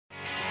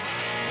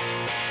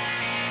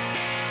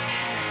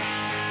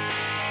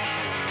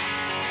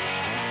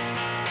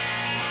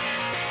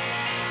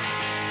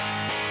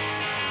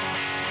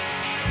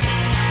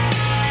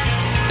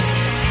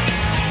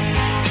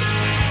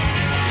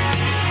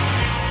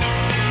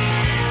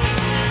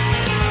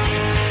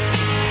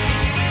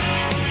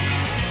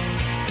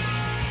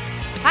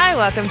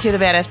welcome to the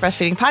Badass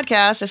Breastfeeding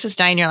Podcast. This is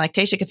Diane, your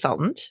lactation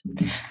consultant.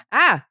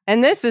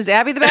 And this is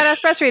Abby, the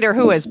Badass Breastfeeder,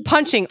 who is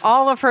punching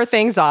all of her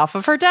things off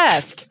of her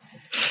desk.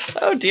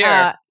 Oh,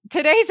 dear.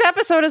 Today's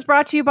episode is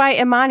brought to you by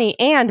Imani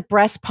and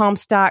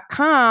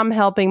breastpumps.com,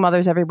 helping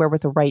mothers everywhere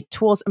with the right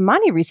tools.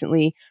 Imani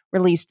recently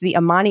released the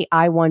Imani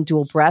i1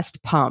 Dual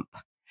Breast Pump.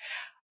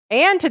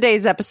 And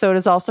today's episode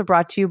is also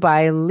brought to you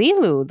by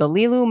Lilu. The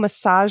Lilu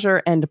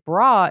Massager and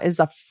Bra is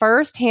the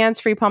first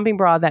hands-free pumping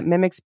bra that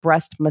mimics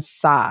breast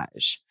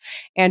massage.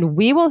 And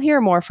we will hear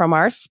more from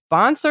our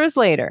sponsors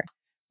later.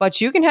 But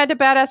you can head to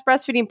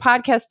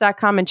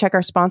badassbreastfeedingpodcast.com and check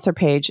our sponsor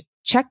page.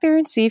 Check there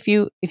and see if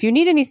you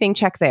need anything,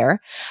 check there.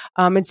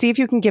 And see if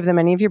you can give them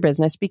any of your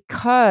business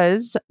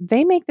because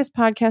they make this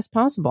podcast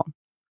possible.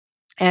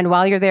 And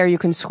while you're there, you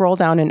can scroll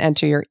down and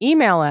enter your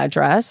email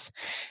address,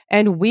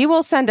 and we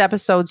will send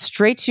episodes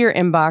straight to your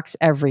inbox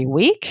every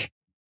week.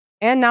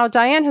 And now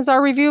Diane has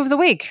our review of the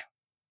week.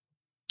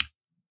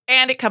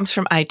 And it comes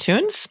from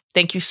iTunes.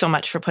 Thank you so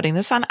much for putting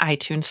this on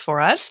iTunes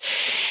for us.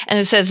 And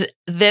it says,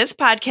 this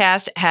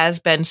podcast has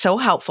been so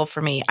helpful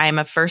for me. I am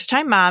a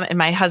first-time mom, and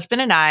my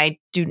husband and I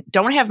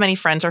don't have many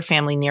friends or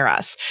family near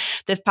us.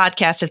 This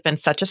podcast has been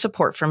such a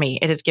support for me.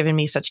 It has given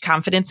me such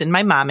confidence in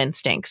my mom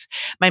instincts.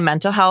 My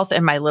mental health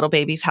and my little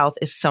baby's health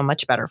is so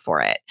much better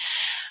for it.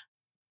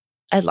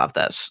 I love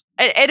this.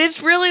 It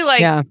is really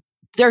like... Yeah.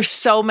 There's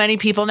so many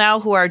people now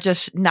who are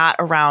just not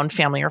around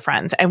family or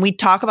friends. And we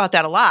talk about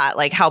that a lot,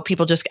 like how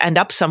people just end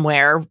up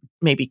somewhere,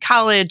 maybe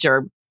college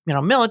or,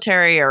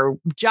 military or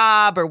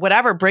job or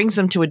whatever brings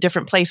them to a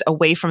different place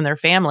away from their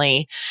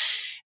family.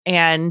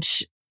 And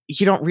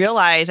you don't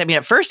realize,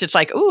 at first it's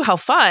like, ooh, how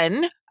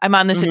fun. I'm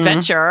on this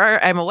adventure.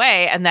 I'm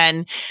away. And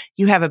then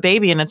you have a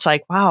baby and it's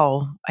like,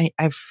 wow,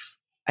 I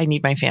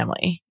need my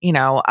family,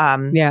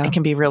 It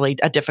can be really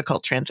a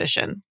difficult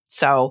transition.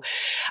 So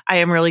I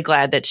am really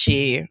glad that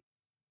she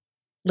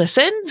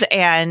listens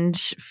and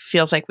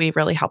feels like we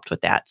really helped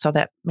with that. So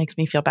that makes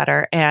me feel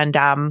better. And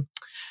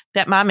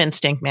that mom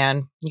instinct,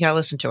 man, you got to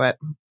listen to it.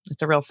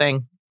 It's a real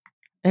thing.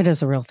 It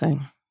is a real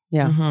thing.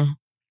 Yeah. Mm-hmm.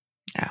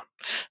 Yeah.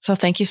 So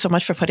thank you so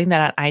much for putting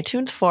that on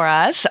iTunes for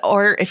us.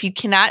 Or if you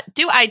cannot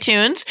do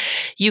iTunes,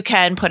 you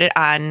can put it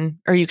on,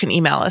 or you can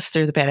email us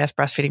through the Badass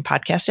Breastfeeding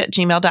Podcast at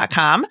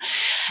gmail.com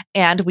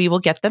and we will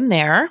get them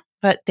there.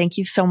 But thank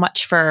you so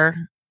much for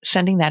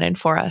sending that in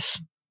for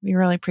us. We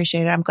really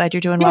appreciate it. I'm glad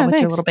you're doing well with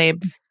your little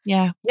babe.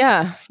 Yeah.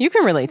 Yeah. You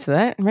can relate to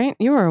that, right?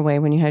 You were away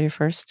when you had your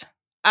first.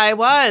 I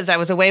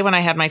was away when I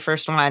had my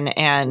first one.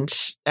 And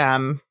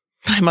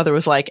my mother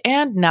was like,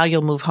 and now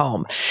you'll move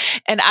home.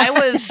 And I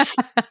was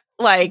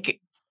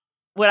like,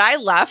 when I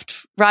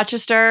left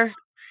Rochester,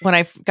 when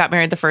I got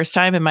married the first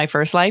time in my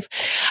first life,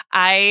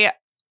 I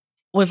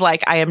was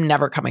like, I am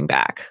never coming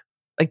back.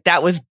 Like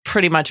that was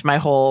pretty much I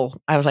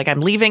was like, I'm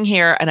leaving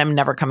here and I'm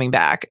never coming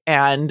back.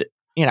 And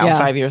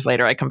 5 years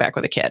later, I come back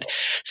with a kid.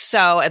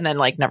 So, and then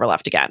never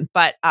left again.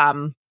 But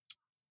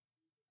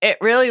it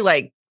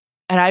really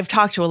and I've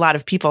talked to a lot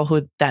of people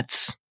who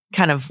that's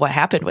kind of what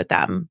happened with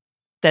them,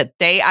 that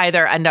they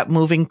either end up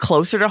moving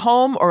closer to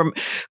home or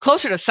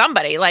closer to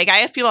somebody. Like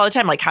I ask people all the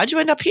time, like, how'd you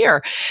end up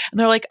here? And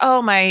they're like,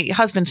 oh, my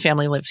husband's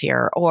family lives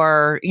here.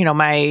 Or,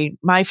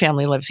 my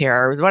family lives here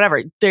or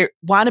whatever. They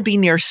want to be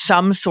near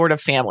some sort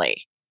of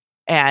family.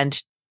 And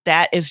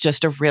that is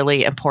just a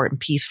really important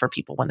piece for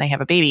people when they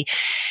have a baby.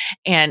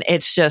 And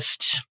it's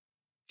just,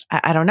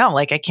 I don't know,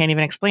 I can't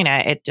even explain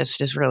it. It just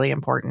is really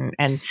important.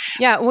 And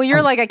yeah, well,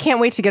 you're I can't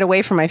wait to get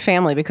away from my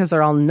family because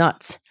they're all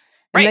nuts.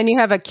 And right. Then you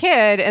have a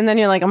kid and then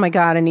you're like, oh my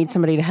God, I need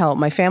somebody to help.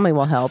 My family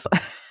will help.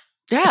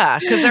 Yeah.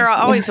 Cause they're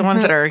always the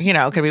ones that are,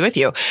 can be with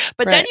you.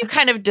 But then you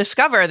kind of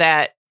discover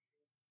that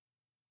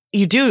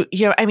you do,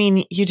 you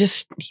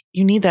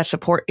need that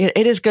support.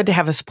 It is good to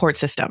have a support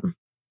system.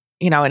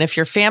 And if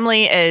your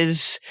family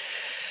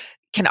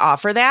can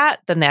offer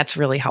that, then that's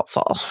really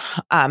helpful.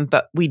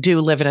 But we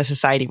do live in a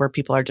society where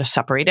people are just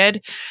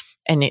separated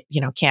and,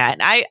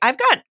 can't. I've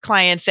got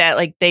clients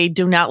that they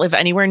do not live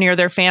anywhere near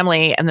their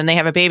family and then they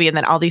have a baby and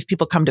then all these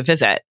people come to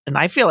visit. And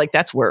I feel like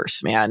that's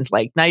worse, man.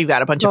 Now you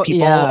got a bunch of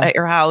people at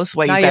your house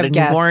while you've got a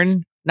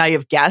newborn. Now you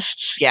have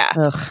guests. Yeah.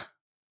 Ugh.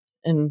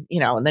 And,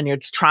 and then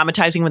it's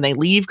traumatizing when they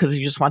leave because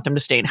you just want them to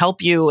stay and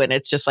help you. And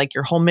it's just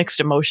your whole mixed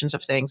emotions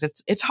of things.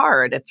 It's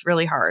hard. It's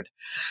really hard.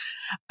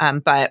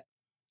 But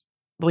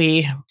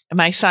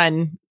my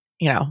son,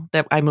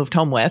 that I moved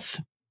home with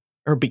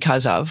or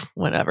because of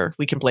whatever,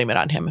 we can blame it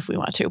on him if we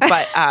want to,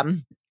 but,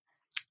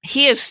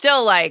 he is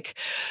still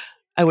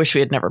I wish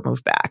we had never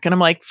moved back. And I'm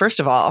like,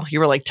 first of all, you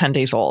were 10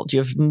 days old. You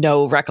have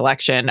no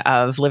recollection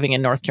of living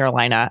in North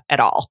Carolina at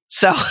all.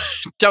 So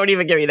don't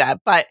even give me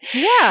that. But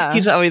yeah,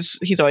 he's always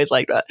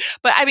like that.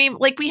 But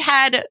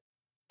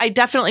I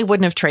definitely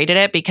wouldn't have traded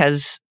it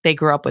because they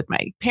grew up with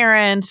my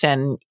parents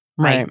and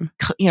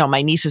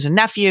my nieces and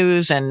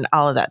nephews and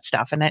all of that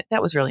stuff. And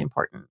that was really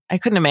important. I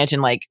couldn't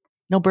imagine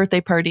no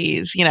birthday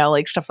parties,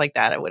 stuff like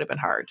that. It would have been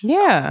hard.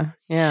 Yeah.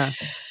 Yeah.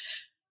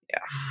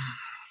 Yeah.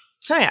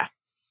 So yeah.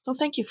 Well,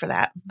 thank you for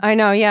that. I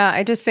know. Yeah.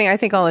 I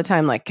think all the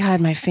time,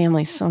 God, my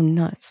family's so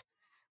nuts.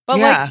 But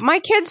like my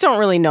kids don't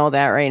really know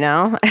that right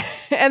now.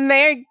 And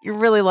they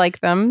really like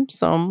them.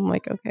 So I'm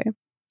like, okay.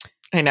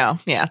 I know.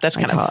 Yeah. That's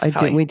kind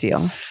of we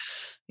deal.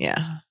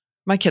 Yeah.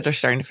 My kids are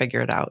starting to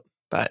figure it out,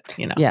 but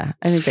Yeah,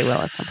 I think they will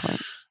at some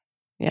point.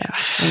 Yeah.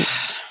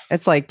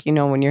 It's like,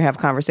 when you have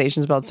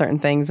conversations about certain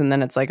things and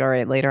then it's like, all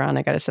right, later on,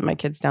 I got to sit my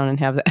kids down and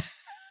have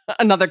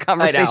another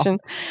conversation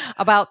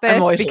about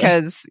this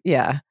because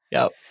Yep.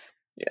 Yeah.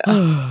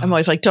 I'm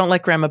always like, don't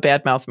let grandma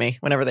badmouth me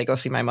whenever they go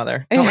see my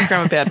mother. Don't let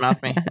grandma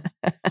badmouth me.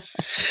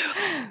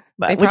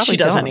 But which she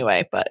does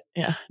anyway. But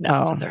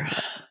they're,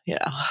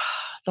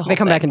 they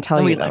come back and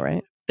tell you though,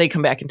 right? They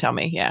come back and tell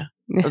me,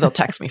 or they'll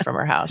text me from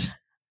her house.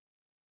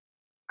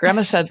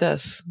 Grandma said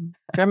this.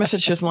 Grandma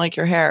said she doesn't like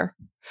your hair.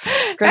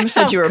 Grandma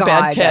said you were a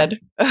bad kid.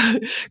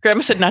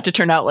 Grandma said not to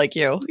turn out like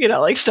you.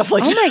 Like stuff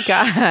like that. Oh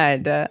my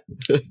God.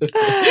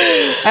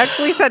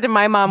 Actually said to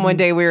my mom one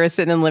day, we were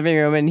sitting in the living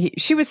room and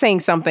she was saying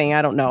something,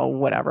 I don't know,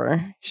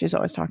 whatever. She's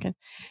always talking.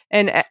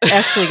 And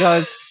Exley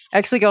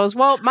goes,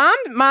 well,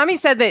 mommy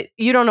said that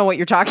you don't know what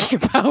you're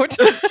talking about.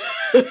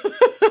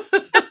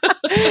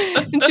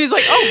 And she's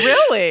like, oh,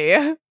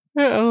 really?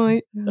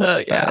 I'm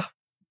like,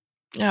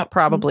 yeah,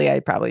 probably.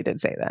 I probably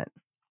did say that.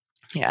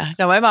 Yeah.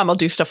 No, my mom will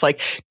do stuff like,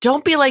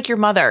 don't be like your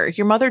mother.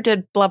 Your mother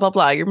did blah, blah,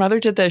 blah. Your mother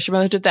did this. Your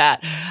mother did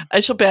that.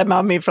 And she'll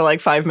badmouth me for like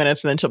 5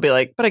 minutes and then she'll be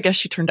like, but I guess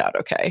she turned out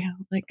okay.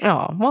 Like,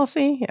 oh, well,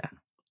 see. Yeah.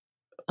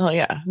 Oh,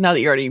 yeah. Now that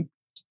you already,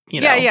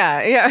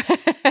 Yeah.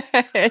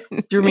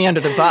 threw me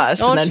under the bus.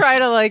 Don't try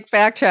to like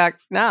fact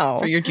check now.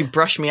 Figured you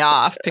brush me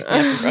off, pick me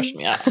up and brush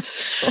me off.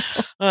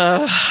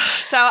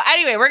 So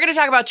anyway, we're going to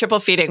talk about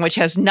triple feeding, which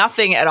has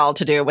nothing at all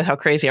to do with how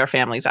crazy our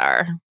families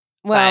are.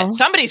 Well, but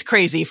somebody's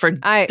crazy for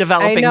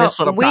developing this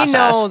little process. We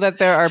know that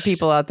there are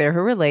people out there who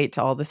relate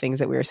to all the things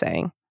that we were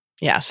saying.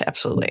 Yes,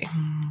 absolutely.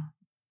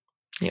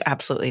 You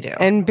absolutely do.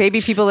 And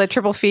baby people that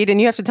triple feed, and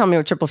you have to tell me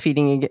what triple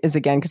feeding is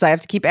again, because I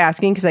have to keep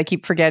asking because I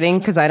keep forgetting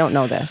because I don't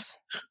know this.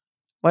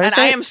 What is it?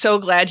 I am so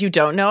glad you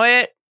don't know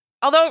it.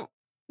 Although,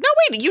 no,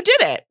 wait, you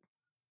did it.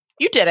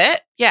 You did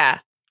it. Yeah.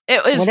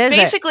 It was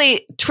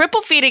basically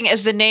triple feeding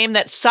is the name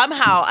that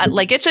somehow,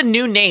 like it's a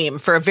new name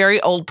for a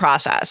very old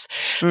process.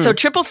 So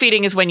triple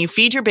feeding is when you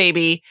feed your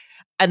baby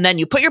and then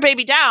you put your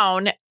baby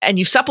down and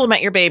you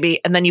supplement your baby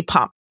and then you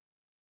pump.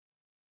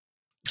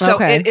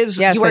 So it is,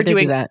 you are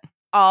doing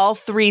all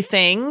three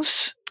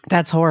things.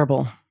 That's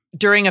horrible.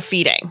 During a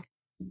feeding.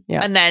 Yeah.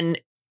 And then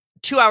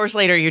 2 hours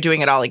later, you're doing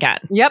it all again.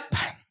 Yep.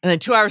 And then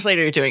 2 hours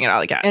later, you're doing it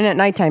all again. And at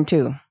nighttime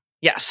too.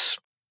 Yes.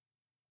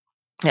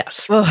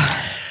 It's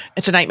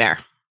a nightmare.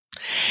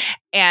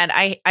 And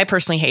I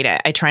personally hate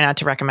it. I try not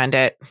to recommend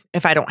it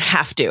if I don't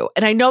have to.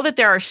 And I know that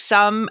there are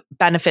some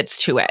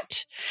benefits to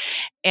it.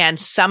 And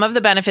some of the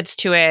benefits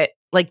to it,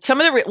 like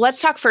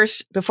let's talk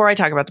first before I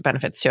talk about the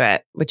benefits to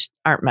it, which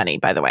aren't many,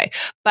 by the way.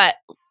 But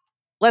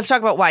let's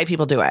talk about why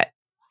people do it.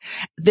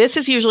 This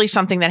is usually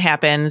something that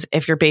happens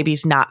if your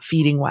baby's not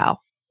feeding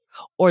well,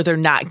 or they're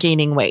not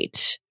gaining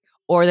weight,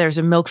 or there's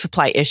a milk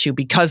supply issue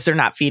because they're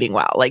not feeding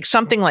well, like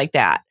something like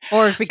that.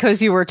 Or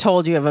because you were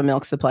told you have a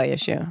milk supply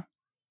issue.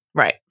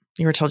 Right.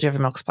 You were told you have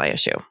a milk supply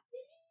issue.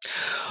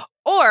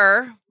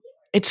 Or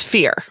it's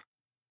fear.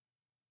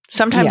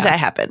 Sometimes that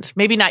happens.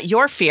 Maybe not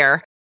your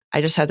fear.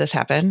 I just had this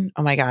happen.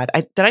 Oh my God.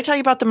 Did I tell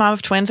you about the mom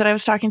of twins that I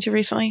was talking to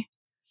recently?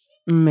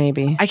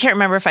 Maybe. I can't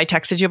remember if I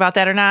texted you about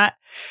that or not.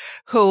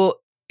 Who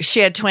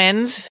she had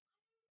twins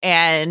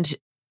and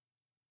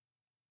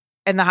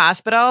in the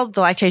hospital, the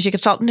lactation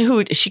consultant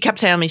who she kept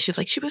telling me, she's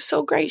like, she was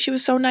so great. She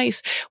was so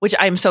nice, which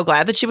I'm so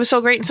glad that she was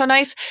so great and so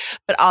nice,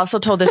 but also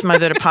told this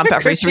mother to pump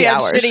every 3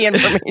 hours. Shitty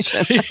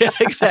information. Yeah,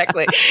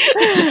 exactly. You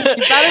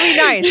better be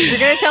nice. If you're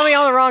going to tell me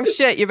all the wrong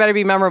shit, you better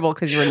be memorable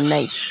because you were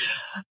nice.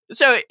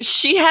 So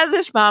she had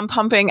this mom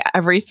pumping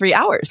every 3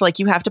 hours. Like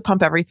you have to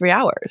pump every 3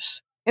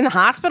 hours. In the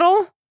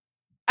hospital?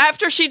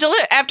 After she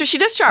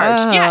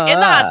discharged. Yeah, in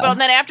the hospital.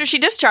 And then after she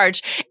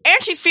discharged.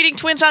 And she's feeding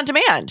twins on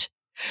demand.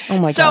 Oh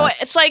my God. So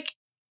it's like,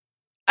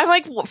 I'm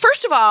like, well,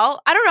 first of all,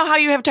 I don't know how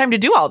you have time to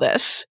do all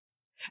this.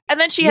 And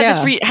then she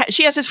had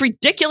she has this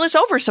ridiculous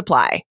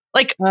oversupply,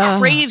 like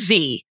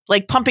crazy,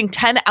 like pumping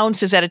 10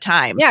 ounces at a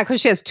time. Yeah,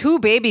 because she has 2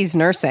 babies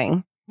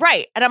nursing.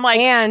 Right. And I'm like,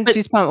 and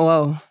she's pumping,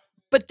 whoa.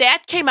 But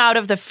that came out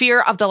of the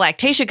fear of the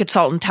lactation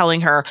consultant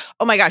telling her,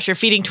 oh my gosh, you're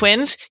feeding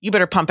twins. You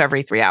better pump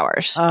every 3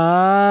 hours.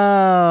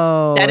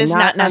 Oh. That is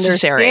not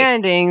necessary.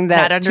 Understanding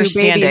that 2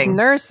 babies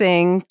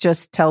nursing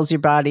just tells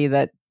your body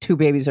that 2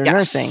 babies are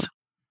nursing.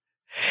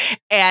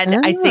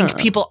 And I think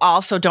people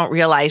also don't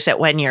realize that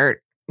when you're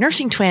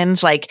nursing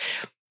twins, like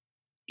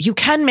you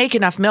can make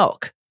enough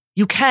milk.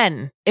 You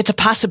can. It's a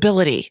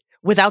possibility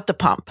without the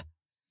pump.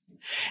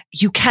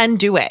 You can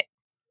do it.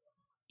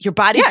 Your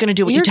body's going to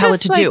do what you tell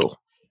it to do.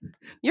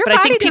 But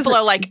I think people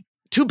are like,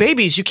 2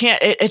 babies, you can't,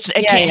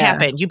 it can't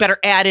happen. You better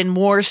add in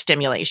more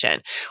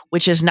stimulation,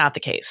 which is not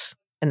the case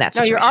in that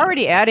situation. No, you're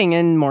already adding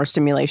in more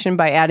stimulation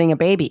by adding a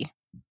baby.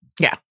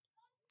 Yeah.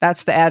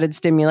 That's the added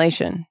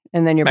stimulation.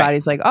 And then your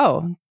body's like,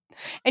 oh.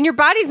 And your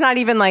body's not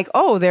even like,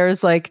 oh,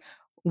 there's like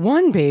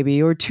one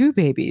baby or two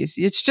babies.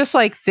 It's just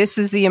like, this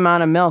is the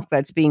amount of milk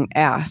that's being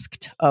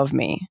asked of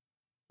me.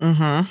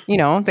 Mm-hmm. You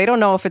know, they don't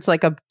know if it's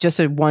like just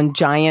a one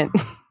giant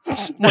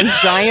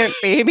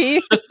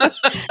baby,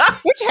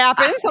 which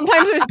happens.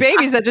 Sometimes there's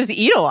babies that just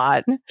eat a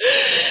lot.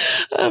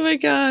 Oh my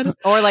God.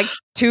 Or like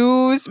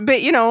twos,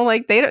 but you know,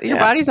 like your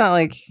body's not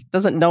like,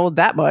 doesn't know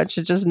that much.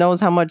 It just knows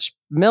how much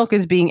milk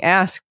is being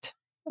asked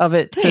of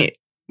it to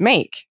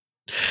make.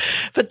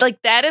 But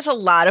like that is a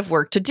lot of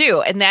work to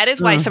do. And that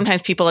is why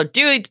sometimes people are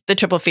doing the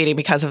triple feeding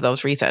because of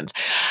those reasons.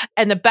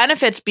 And the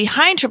benefits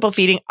behind triple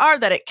feeding are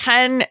that it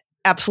can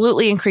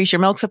absolutely increase your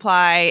milk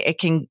supply. It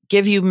can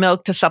give you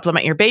milk to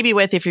supplement your baby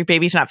with if your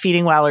baby's not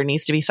feeding well or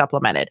needs to be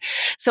supplemented.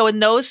 So in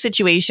those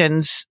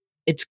situations,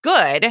 it's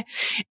good.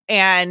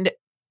 And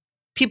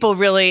people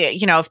really,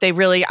 you know, if they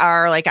really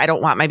are like, I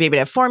don't want my baby to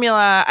have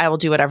formula, I will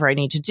do whatever I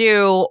need to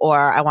do, or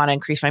I want to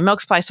increase my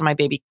milk supply so my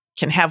baby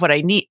can have what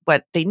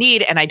they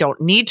need, and I don't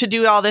need to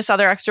do all this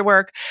other extra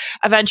work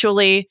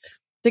eventually,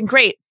 then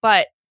great.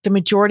 But the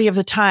majority of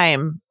the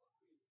time,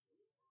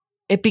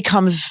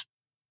 it's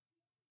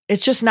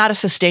just not a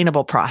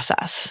sustainable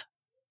process.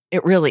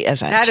 It really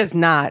isn't. That is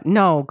not.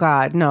 No,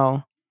 God,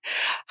 no.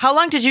 How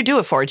long did you do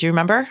it for? Do you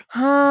remember?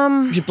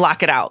 Did you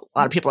block it out? A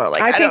lot of people are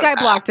like, I think I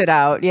blocked it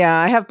out. Yeah,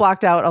 I have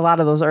blocked out a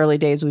lot of those early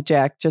days with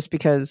Jack just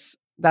because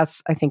I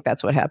think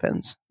that's what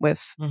happens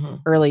with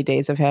early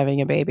days of having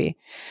a baby.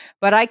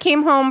 But I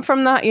came home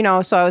from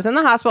so I was in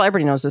the hospital.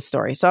 Everybody knows this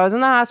story. So I was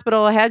in the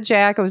hospital. I had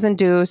Jack. I was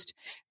induced.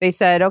 They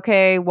said,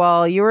 okay,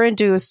 well, you were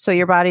induced, so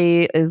your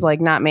body is like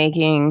not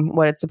making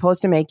what it's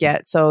supposed to make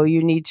yet. So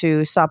you need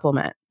to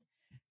supplement.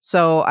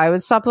 So I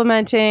was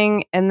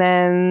supplementing, and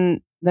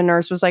then the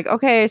nurse was like,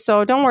 okay,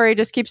 so don't worry,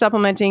 just keep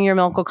supplementing. Your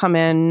milk will come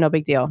in. No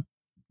big deal.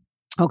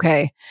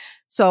 Okay.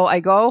 So I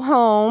go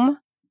home.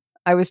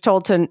 I was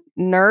told to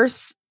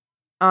nurse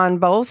on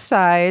both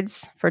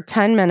sides for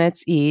 10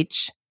 minutes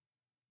each,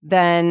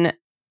 then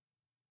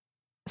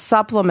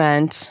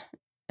supplement,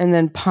 and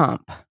then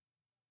pump.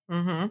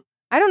 Mm-hmm.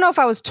 I don't know if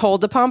I was told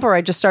to pump or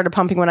I just started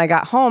pumping when I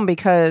got home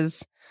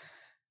because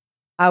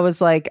I was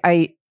like,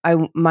 I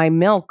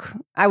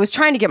was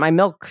trying to get my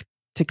milk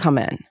to come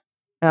in.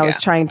 And I was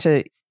trying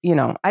to,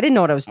 I didn't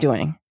know what I was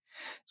doing.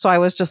 So I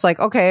was just like,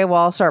 okay,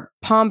 well, I'll start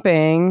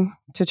pumping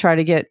to try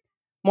to get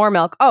more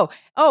milk. Oh,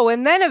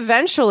 and then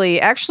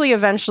eventually I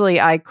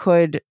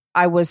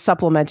was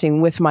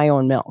supplementing with my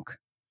own milk.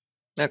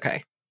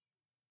 Okay.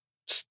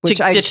 Which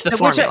to ditch the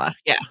formula.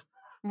 Yeah.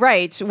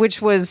 Right.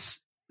 Which was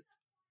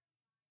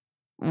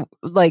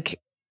like,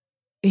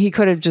 he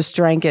could have just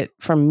drank it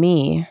from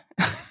me.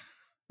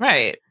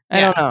 Right. I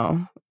don't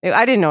know.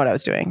 I didn't know what I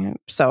was doing.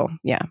 So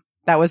yeah,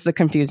 that was the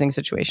confusing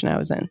situation I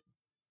was in.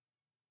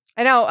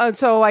 I know.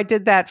 So I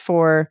did that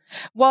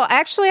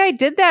I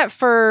did that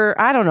for,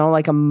 I don't know,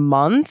 like a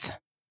month.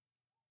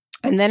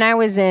 And then I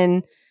was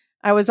on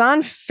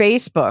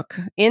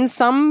Facebook in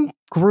some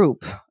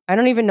group. I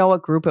don't even know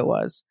what group it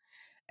was.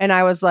 And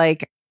I was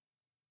like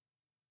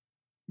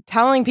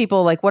telling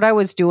people like what I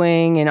was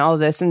doing and all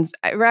this. And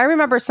I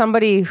remember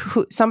somebody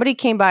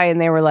came by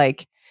and they were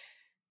like,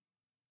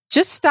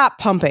 just stop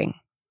pumping.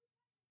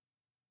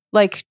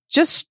 Like,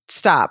 just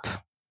stop.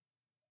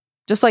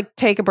 Just like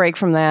take a break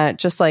from that.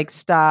 Just like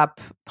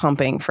stop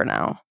pumping for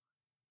now.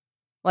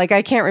 Like,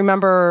 I can't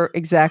remember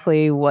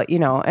exactly what,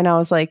 and I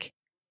was like,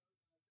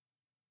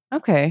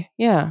 okay,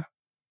 yeah,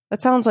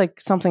 that sounds like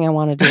something I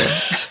want to do.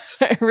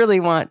 I really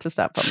want to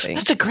stop pumping.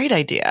 That's a great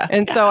idea.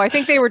 And so I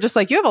think they were just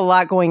like, you have a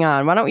lot going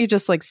on. Why don't you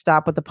just like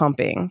stop with the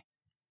pumping?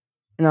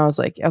 And I was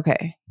like,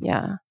 okay,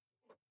 yeah.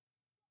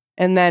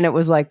 And then it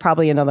was like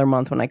probably another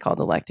month when I called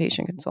the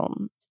lactation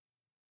consultant.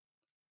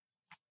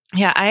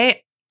 Yeah,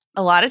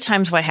 a lot of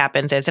times what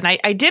happens is, and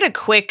I did a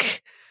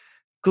quick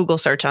Google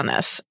search on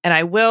this, and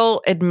I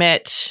will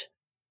admit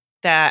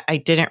that I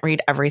didn't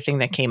read everything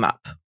that came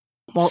up.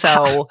 Well,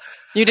 so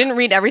you didn't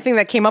read everything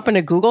that came up in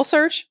a Google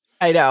search?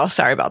 I know.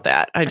 Sorry about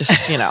that. I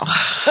just,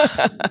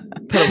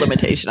 put a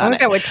limitation on it. I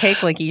think that would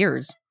take like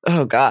years.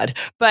 Oh God.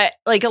 But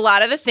like a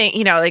lot of the things,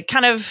 like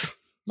kind of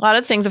a lot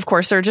of things, of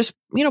course, they're just,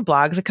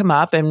 blogs that come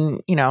up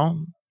and,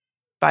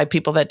 by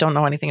people that don't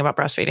know anything about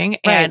breastfeeding.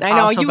 Right. And I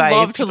know also you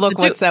love to look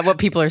what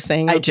people are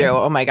saying. I do.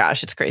 Oh my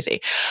gosh. It's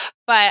crazy.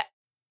 But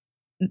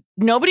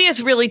nobody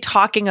is really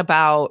talking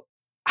about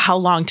how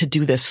long to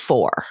do this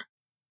for.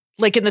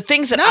 Like in the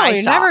things that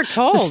I saw, never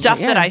told. The stuff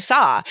that I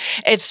saw,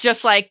 it's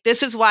just like,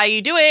 this is why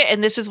you do it.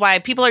 And this is why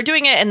people are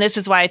doing it. And this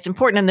is why it's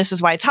important. And this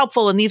is why it's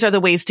helpful. And these are the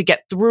ways to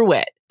get through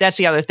it. That's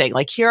the other thing.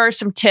 Like, here are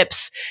some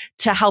tips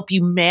to help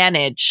you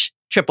manage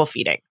triple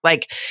feeding.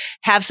 Like,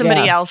 have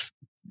somebody else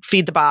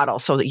feed the bottle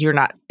so that you're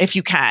not, if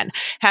you can,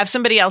 have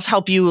somebody else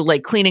help you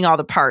like cleaning all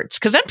the parts.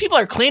 Cause then people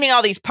are cleaning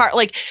all these parts.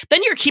 Like,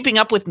 then you're keeping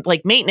up with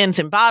like maintenance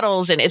and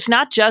bottles. And it's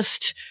not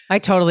just. I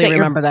totally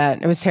remember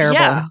that. It was terrible.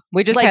 Yeah,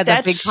 we just had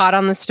that big pot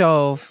on the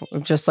stove,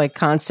 just like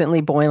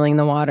constantly boiling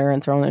the water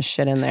and throwing this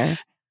shit in there.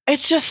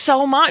 It's just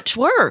so much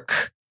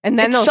work. And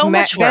then it's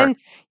much work.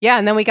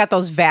 And then we got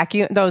those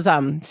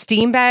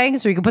steam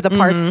bags where you can put the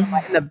parts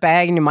in the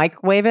bag and you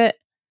microwave it.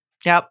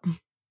 Yep.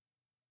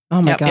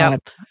 Oh my God.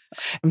 Yep.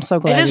 I'm so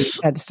glad you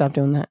had to stop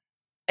doing that.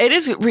 It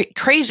is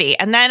crazy.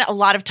 And then a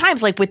lot of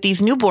times, like with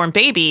these newborn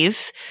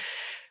babies,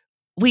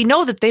 we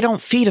know that they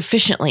don't feed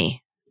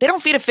efficiently. They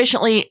don't feed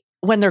efficiently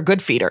when they're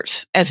good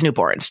feeders as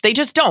newborns. They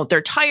just don't.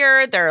 They're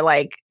tired. They're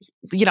like,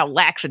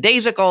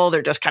 lackadaisical.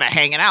 They're just kind of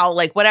hanging out,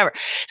 like whatever.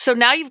 So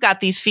now you've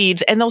got these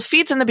feeds, and those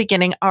feeds in the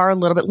beginning are a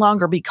little bit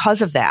longer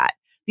because of that.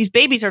 These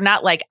babies are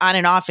not like on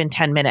and off in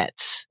 10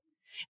 minutes.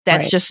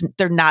 That's Right. just,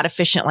 they're not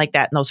efficient like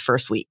that in those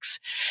first weeks.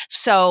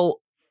 So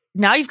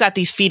now you've got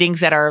these feedings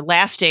that are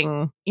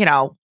lasting,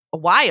 a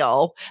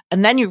while,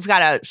 and then you've got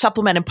to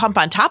supplement and pump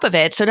on top of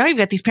it. So now you've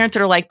got these parents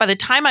that are like, by the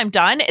time I'm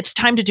done, it's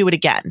time to do it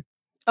again.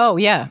 Oh,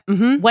 yeah.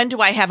 Mm-hmm. When do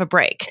I have a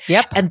break?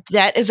 Yep. And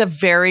that is a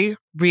very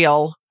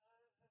real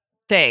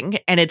thing.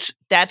 And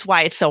that's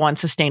why it's so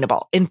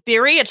unsustainable. In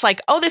theory, it's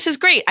like, oh, this is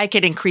great. I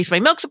could increase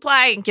my milk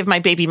supply and give my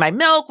baby my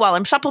milk while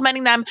I'm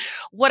supplementing them.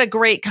 What a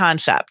great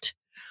concept.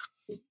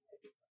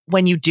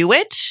 When you do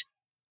it,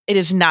 it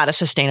is not a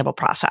sustainable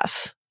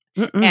process.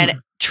 Mm-mm. And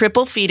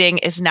triple feeding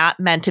is not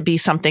meant to be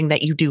something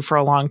that you do for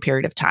a long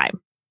period of time.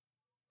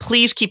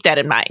 Please keep that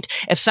in mind.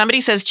 If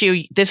somebody says to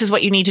you, this is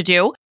what you need to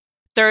do,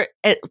 they're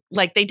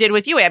like they did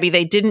with you, Abby.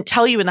 They didn't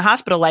tell you in the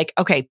hospital, like,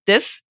 okay,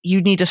 this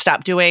you need to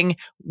stop doing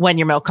when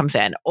your milk comes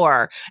in,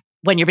 or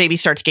when your baby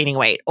starts gaining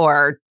weight,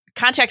 or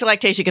contact a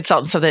lactation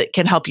consultant so that it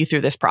can help you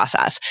through this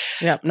process.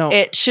 Yep. No,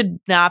 it should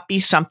not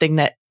be something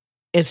that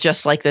is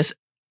just like this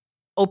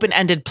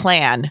open-ended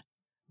plan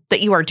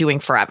that you are doing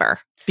forever.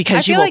 Because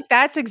I feel like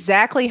that's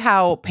exactly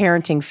how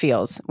parenting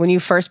feels. When you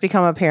first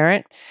become a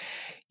parent,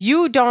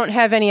 you don't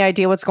have any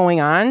idea what's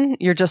going on.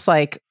 You're just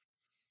like,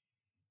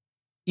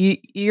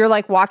 you're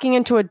like walking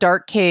into a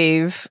dark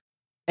cave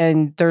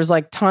and there's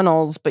like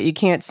tunnels, but you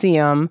can't see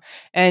them.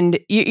 And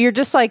you're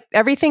just like,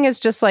 everything is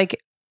just like,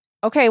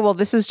 okay, well,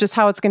 this is just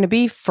how it's going to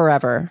be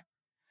forever.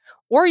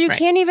 Or you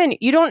can't even,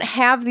 you don't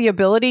have the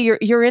ability.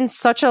 You're in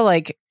such a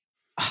like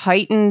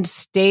heightened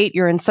state.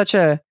 You're in such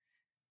a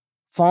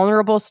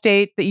vulnerable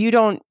state that you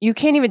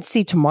can't even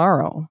see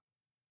tomorrow.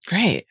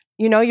 Right.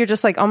 You're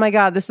just like, oh my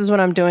God, this is what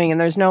I'm doing.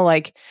 And there's no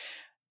like,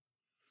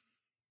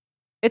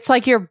 it's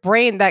like your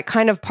brain, that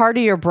kind of part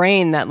of your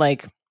brain that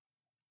like,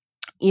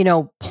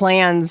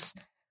 plan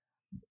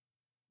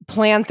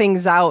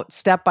things out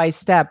step by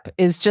step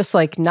is just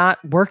like not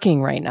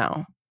working right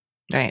now.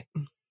 Right.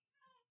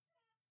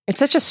 It's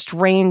such a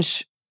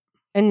strange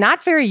and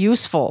not very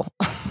useful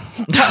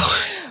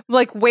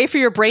like way for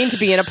your brain to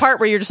be in a part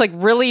where you're just like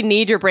really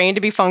need your brain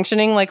to be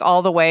functioning like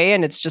all the way.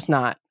 And it's just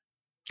not.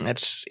 You're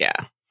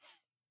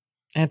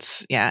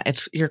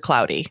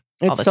cloudy.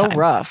 It's all the so time.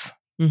 rough.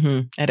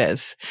 Mm-hmm. It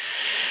is.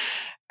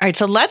 All right.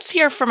 So let's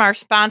hear from our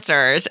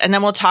sponsors, and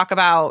then we'll talk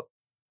about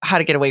how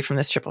to get away from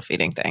this triple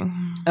feeding thing.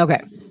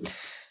 Okay.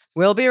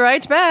 We'll be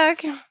right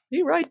back.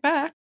 Be right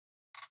back.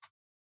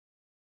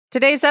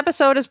 Today's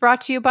episode is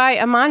brought to you by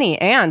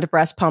Amani and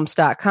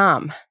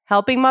breastpumps.com.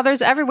 Helping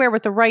mothers everywhere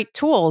with the right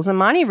tools,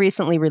 Amani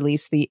recently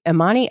released the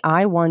Amani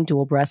I1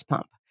 Dual Breast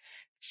Pump,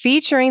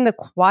 featuring the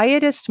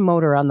quietest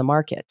motor on the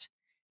market.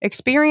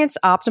 Experience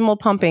optimal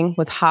pumping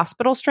with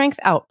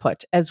hospital-strength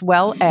output, as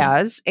well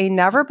as a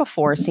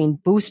never-before-seen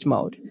boost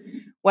mode.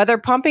 Whether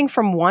pumping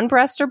from one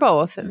breast or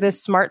both,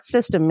 this smart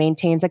system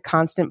maintains a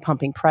constant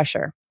pumping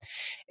pressure.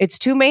 Its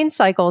two main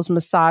cycles,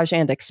 Massage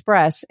and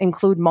Express,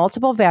 include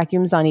multiple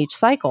vacuums on each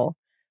cycle.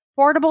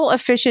 Portable,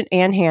 efficient,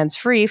 and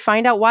hands-free.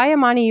 Find out why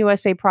Amani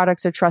USA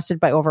products are trusted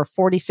by over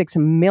 46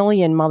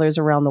 million mothers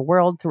around the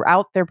world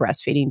throughout their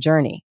breastfeeding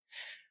journey.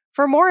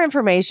 For more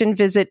information,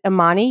 visit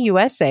Amani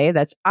USA,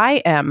 that's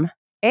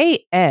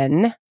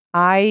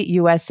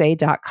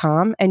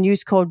IMANIUSA.com, and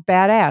use code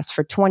BADASS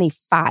for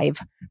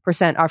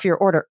 25% off your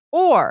order.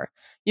 Or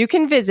you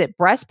can visit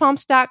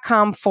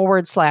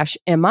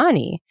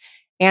breastpumps.com/Imani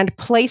and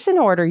place an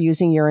order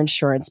using your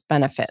insurance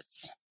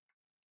benefits.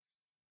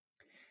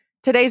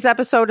 Today's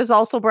episode is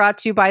also brought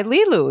to you by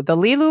Lilu. The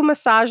Lilu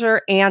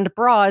Massager and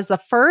Bra is the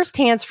first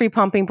hands-free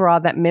pumping bra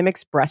that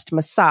mimics breast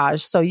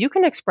massage, so you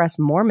can express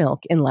more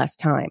milk in less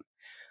time.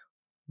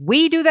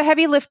 We do the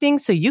heavy lifting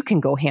so you can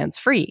go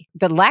hands-free.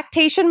 The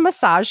lactation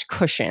massage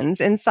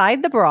cushions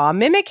inside the bra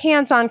mimic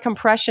hands-on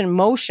compression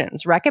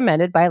motions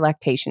recommended by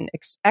lactation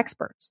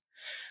experts.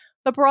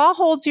 The bra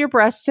holds your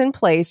breasts in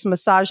place,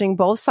 massaging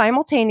both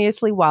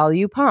simultaneously while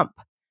you pump.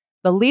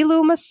 The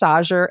Lilu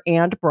Massager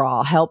and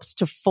Bra helps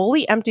to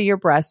fully empty your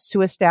breasts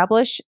to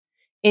establish,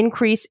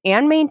 increase,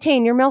 and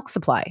maintain your milk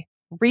supply.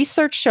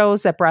 Research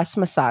shows that breast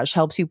massage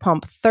helps you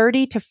pump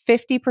 30 to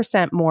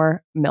 50%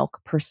 more milk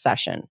per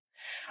session.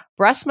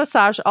 Breast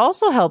massage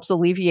also helps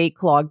alleviate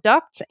clogged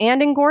ducts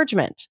and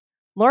engorgement.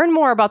 Learn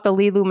more about the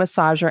Lilu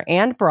Massager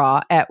and Bra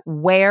at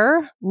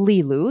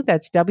WearLilu,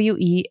 that's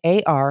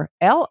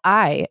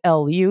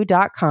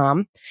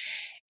WearLilu.com.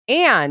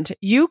 And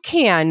you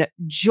can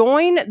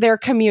join their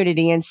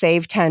community and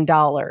save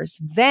 $10.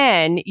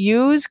 Then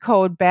use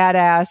code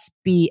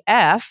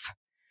BADASSBF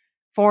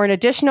for an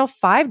additional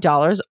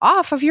 $5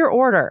 off of your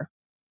order.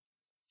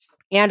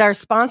 And our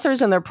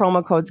sponsors and their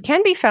promo codes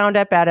can be found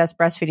at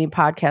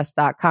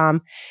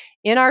badassbreastfeedingpodcast.com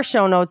in our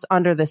show notes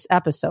under this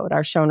episode.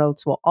 Our show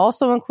notes will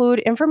also include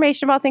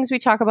information about things we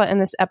talk about in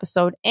this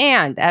episode,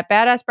 and at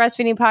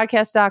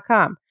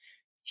badassbreastfeedingpodcast.com.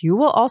 You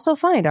will also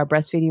find our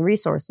breastfeeding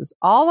resources,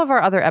 all of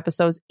our other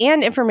episodes,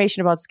 and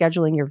information about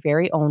scheduling your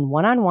very own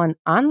one-on-one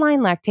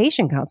online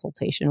lactation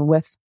consultation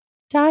with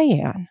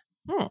Diane.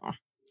 All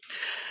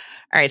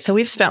right. So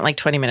we've spent like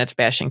 20 minutes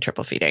bashing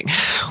triple feeding,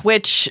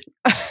 which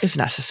is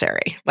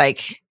necessary.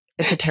 Like,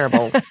 it's a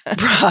terrible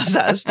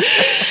process.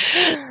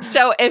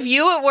 So if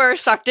you were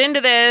sucked into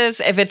this,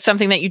 if it's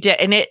something that you did,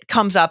 and it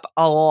comes up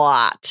a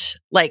lot,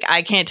 like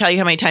I can't tell you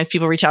how many times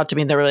people reach out to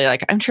me and they're really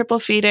like, I'm triple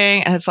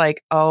feeding. And it's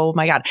like, oh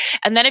my God.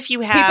 And then if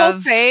you have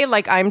people say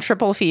like, I'm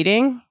triple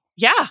feeding.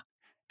 Yeah.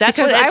 That's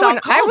because what it's all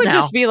called I would now.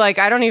 just be like,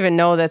 I don't even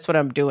know that's what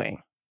I'm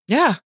doing.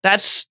 Yeah.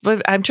 That's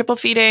what I'm triple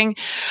feeding.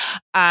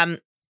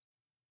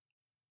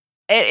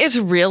 It is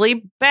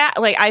really bad.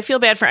 Like, I feel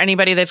bad for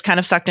anybody that's kind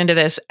of sucked into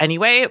this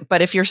anyway.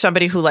 But if you're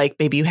somebody who, like,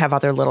 maybe you have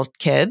other little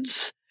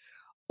kids,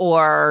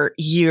 or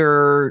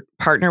your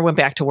partner went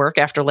back to work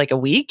after like a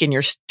week and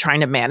you're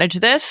trying to manage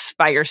this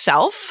by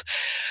yourself,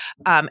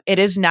 it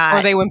is not.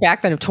 Or they went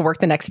back to work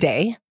the next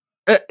day.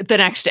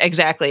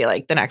 Exactly.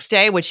 Like the next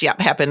day, which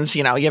happens,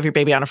 you have your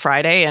baby on a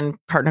Friday and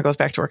partner goes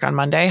back to work on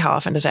Monday. How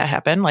often does that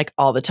happen? Like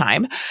all the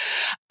time.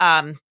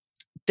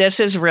 This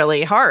is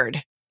really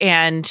hard,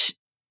 and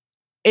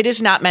it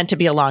is not meant to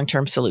be a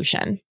long-term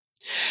solution.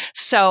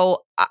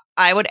 So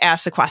I would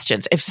ask the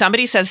questions. If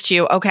somebody says to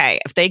you, okay,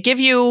 if they give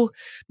you,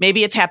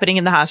 maybe it's happening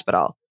in the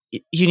hospital,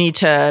 you need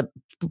to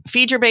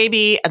feed your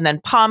baby and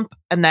then pump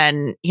and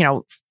then,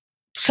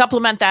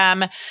 supplement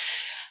them.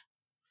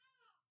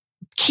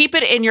 Keep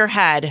it in your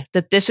head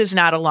that this is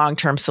not a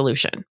long-term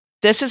solution.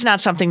 This is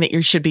not something that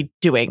you should be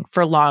doing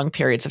for long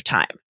periods of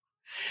time.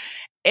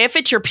 If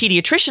it's your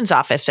pediatrician's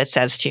office that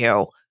says to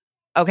you,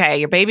 okay,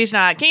 your baby's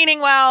not gaining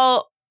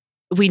well,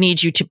 we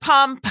need you to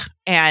pump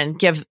and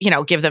give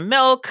them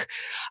milk,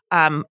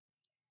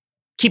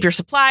 keep your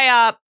supply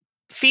up,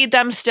 feed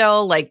them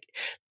still, like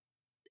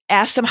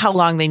ask them how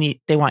long they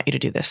want you to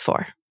do this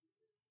for.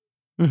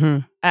 Mm-hmm.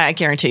 I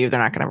guarantee you they're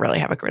not going to really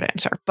have a good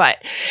answer, but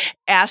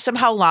ask them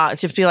how long.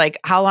 Just be like,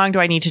 how long do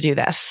I need to do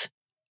this?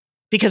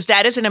 Because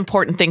that is an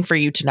important thing for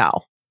you to know.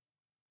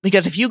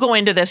 Because if you go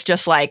into this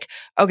just like,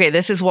 okay,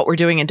 this is what we're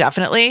doing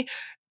indefinitely,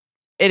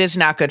 it is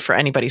not good for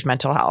anybody's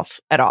mental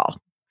health at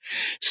all.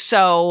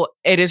 So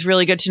it is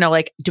really good to know,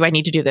 like, do I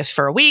need to do this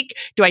for a week?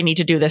 Do I need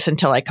to do this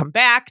until I come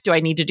back? Do I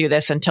need to do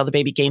this until the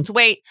baby gains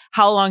weight?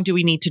 How long do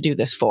we need to do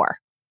this for?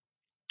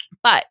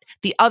 But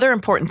the other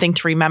important thing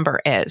to remember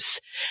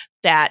is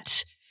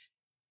that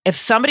if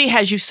somebody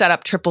has you set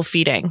up triple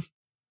feeding,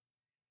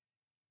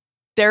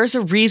 there's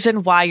a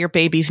reason why your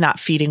baby's not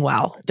feeding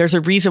well. There's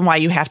a reason why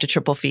you have to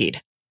triple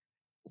feed.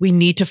 We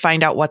need to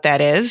find out what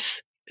that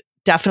is.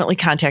 Definitely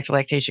contact a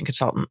lactation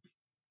consultant.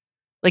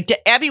 Like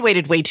Abby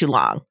waited way too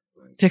long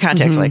to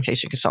contact a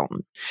lactation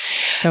consultant.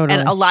 Totally.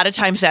 And a lot of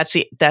times that's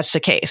the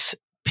case.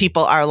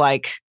 People are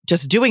like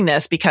just doing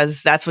this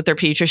because that's what their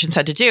pediatrician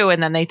said to do.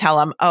 And then they tell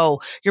them, oh,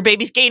 your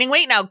baby's gaining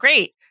weight now.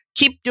 Great.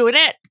 Keep doing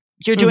it.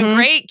 You're doing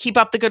great. Keep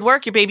up the good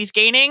work. Your baby's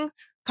gaining.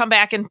 Come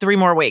back in 3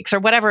 more weeks or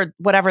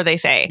whatever they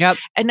say. Yep.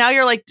 And now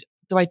you're like,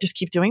 do I just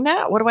keep doing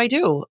that? What do I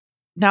do?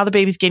 Now the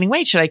baby's gaining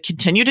weight. Should I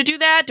continue to do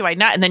that? Do I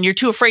not? And then you're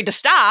too afraid to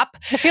stop.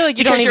 I feel like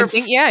you don't even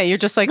think, you're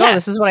just like, oh,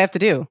 this is what I have to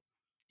do.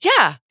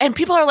 Yeah. And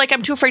people are like,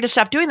 I'm too afraid to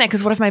stop doing that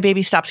because what if my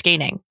baby stops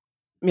gaining?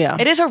 Yeah.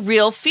 It is a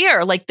real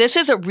fear. Like this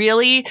is a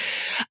really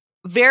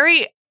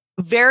very,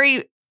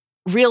 very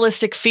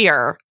realistic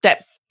fear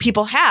that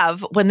people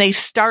have when they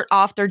start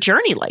off their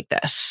journey like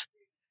this.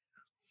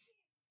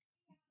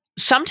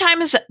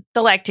 Sometimes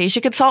the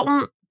lactation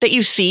consultant that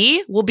you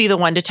see will be the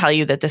one to tell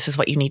you that this is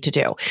what you need to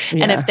do.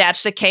 Yeah. And if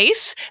that's the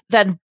case,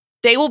 then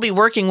they will be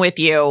working with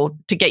you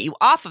to get you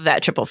off of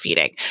that triple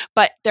feeding.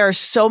 But there are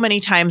so many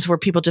times where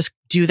people just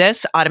do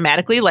this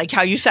automatically. Like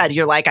how you said,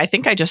 you're like, I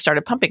think I just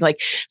started pumping. Like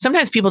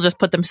sometimes people just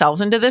put themselves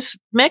into this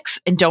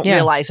mix and don't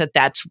realize that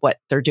that's what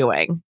they're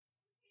doing.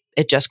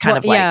 It just kind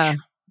of like,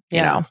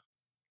 you know.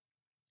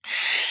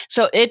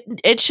 So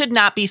it should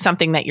not be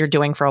something that you're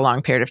doing for a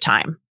long period of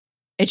time.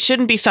 It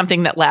shouldn't be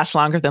something that lasts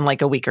longer than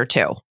like a week or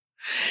two.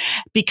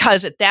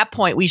 Because at that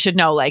point, we should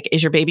know, like,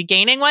 is your baby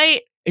gaining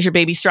weight? Is your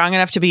baby strong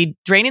enough to be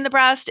draining the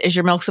breast? Is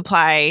your milk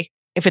supply,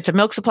 if it's a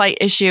milk supply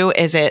issue,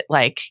 is it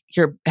like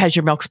has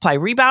your milk supply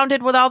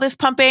rebounded with all this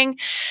pumping?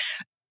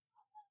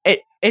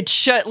 It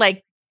should,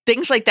 like,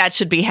 things like that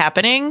should be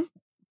happening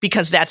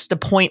because that's the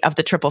point of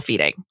the triple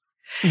feeding.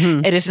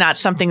 Mm-hmm. It is not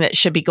something that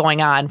should be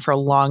going on for a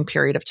long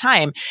period of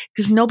time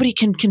because nobody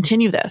can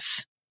continue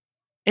this.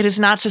 It is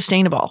not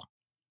sustainable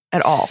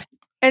at all.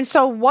 And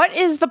so what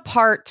is the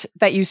part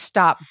that you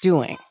stop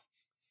doing?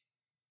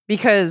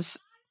 Because,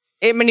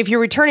 I mean, if you're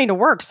returning to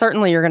work,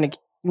 certainly you're going to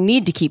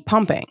need to keep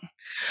pumping.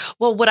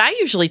 Well, what I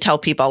usually tell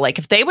people, like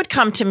if they would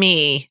come to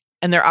me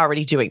and they're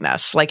already doing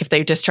this, like if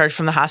they discharged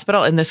from the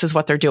hospital and this is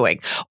what they're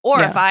doing,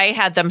 or if I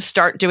had them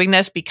start doing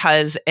this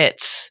because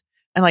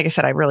and like I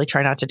said, I really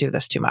try not to do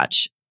this too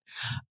much.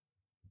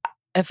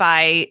 If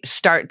I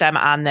start them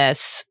on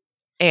this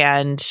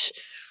and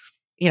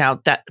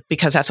that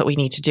because that's what we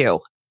need to do.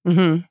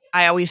 Mm-hmm.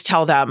 I always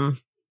tell them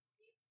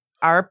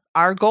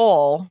our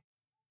goal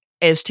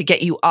is to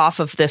get you off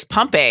of this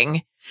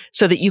pumping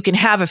so that you can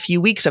have a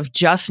few weeks of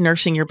just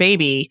nursing your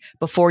baby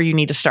before you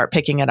need to start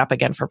picking it up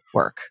again for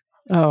work.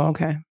 Oh,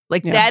 okay.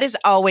 That is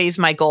always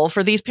my goal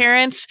for these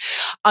parents,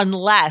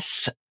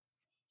 unless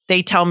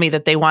they tell me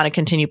that they want to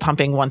continue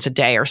pumping once a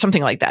day or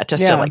something like that,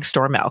 just to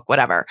store milk,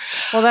 whatever.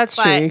 Well, that's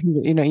true.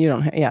 You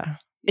don't,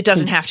 it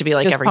doesn't have to be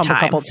like just every pump time. A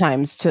couple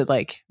times to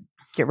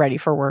get ready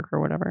for work or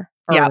whatever,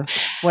 or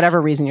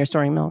whatever reason you're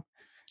storing milk.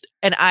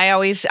 And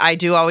I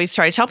do always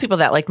try to tell people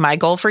that my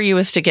goal for you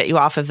is to get you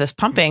off of this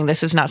pumping.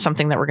 This is not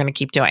something that we're going to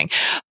keep doing.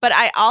 But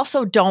I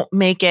also don't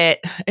make it,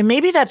 and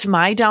maybe that's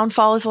my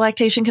downfall as a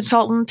lactation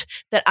consultant,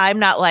 that I'm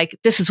not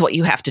this is what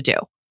you have to do.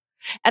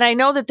 And I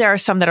know that there are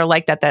some that are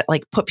like that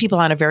put people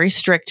on a very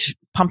strict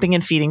pumping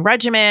and feeding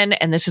regimen,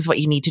 and this is what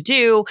you need to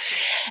do.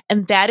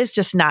 And that is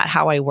just not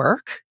how I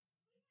work.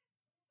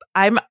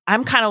 I'm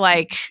kind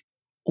of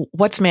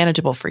what's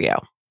manageable for you?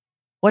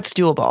 What's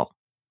doable?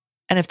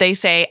 And if they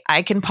say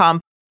I can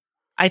pump,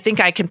 I think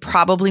I can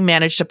probably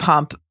manage to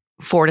pump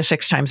 4 to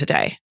 6 times a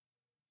day.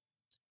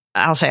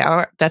 I'll say,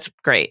 oh, that's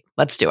great.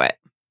 Let's do it.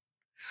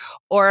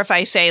 Or if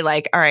I say all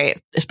right,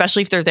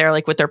 especially if they're there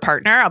with their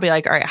partner, I'll be all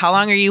right, how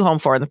long are you home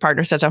for? And the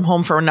partner says, I'm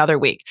home for another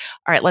week.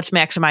 All right, let's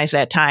maximize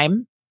that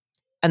time.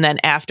 And then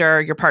after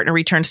your partner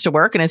returns to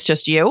work and it's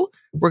just you,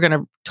 we're going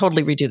to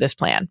totally redo this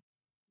plan.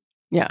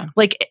 Yeah.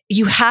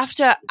 You have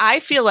to,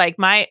 I feel like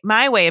my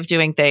way of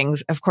doing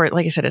things, of course,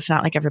 like I said, it's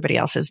not like everybody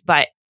else's,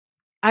 but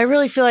I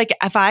really feel like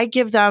if I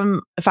give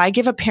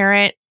a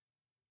parent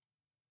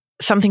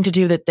something to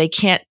do that they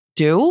can't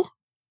do,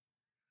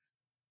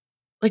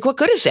 what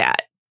good is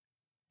that?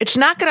 It's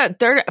not going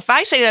to, if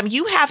I say to them,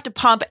 you have to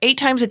pump 8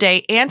 times a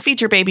day and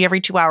feed your baby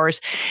every 2 hours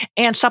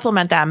and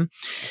supplement them.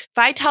 If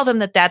I tell them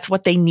that that's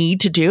what they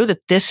need to do,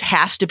 that this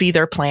has to be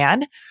their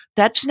plan,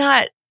 that's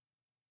not,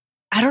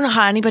 I don't know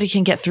how anybody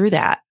can get through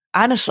that.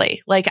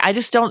 Honestly, I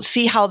just don't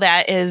see how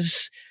that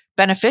is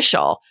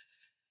beneficial.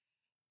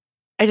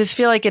 I just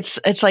feel like it's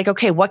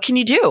okay, what can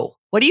you do?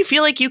 What do you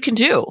feel like you can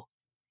do?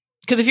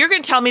 Because if you're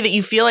going to tell me that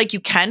you feel like you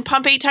can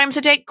pump 8 times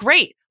a day,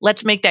 great.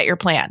 Let's make that your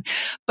plan.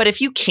 But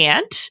if you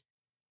can't,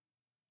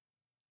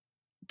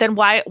 then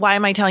why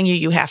am I telling you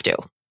you have to?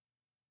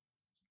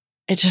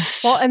 It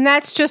just... Well, and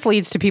that just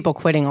leads to people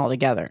quitting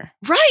altogether.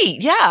 Right.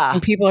 Yeah.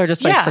 And people are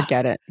just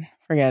forget it.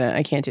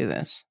 I can't do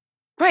this.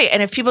 Right.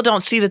 And if people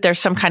don't see that there's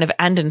some kind of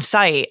end in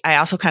sight, I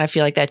also kind of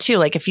feel like that too.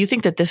 If you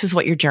think that this is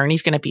what your journey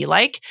is going to be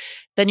like,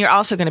 then you're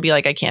also going to be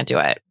I can't do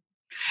it.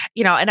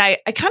 And I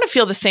kind of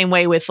feel the same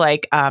way with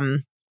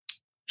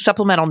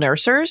supplemental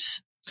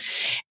nursers.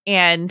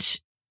 And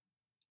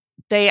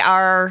they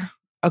are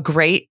a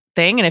great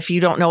thing. And if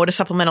you don't know what a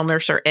supplemental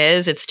nurser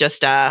is, it's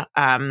just a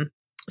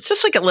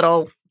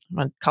little, I'm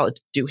going to call it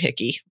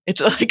doohickey. It's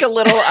a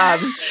little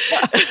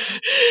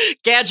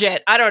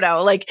gadget. I don't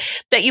know,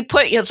 that you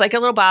put, it's like a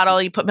little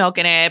bottle, you put milk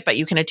in it, but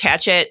you can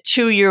attach it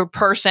to your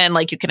person.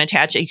 You can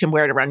attach it, you can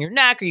wear it around your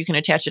neck, or you can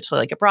attach it to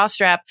a bra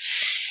strap.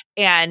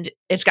 And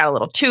it's got a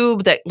little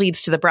tube that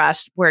leads to the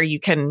breast where you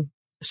can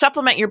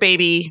supplement your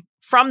baby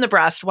from the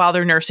breast while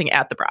they're nursing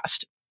at the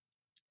breast.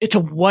 It's a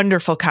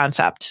wonderful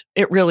concept.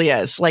 It really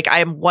is. I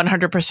am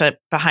 100%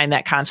 behind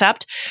that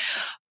concept,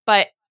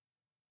 but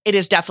it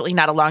is definitely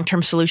not a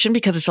long-term solution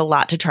because it's a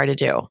lot to try to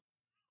do.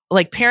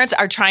 Parents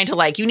are trying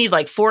to you need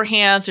 4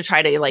 hands to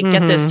try to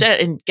get this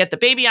and get the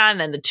baby on.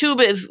 And then the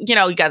tube is,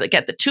 you got to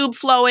get the tube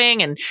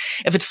flowing. And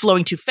if it's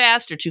flowing too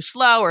fast or too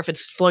slow, or if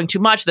it's flowing too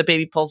much, the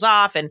baby pulls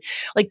off. And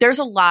there's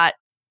a lot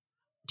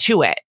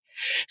to it.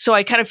 So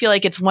I kind of feel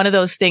like it's one of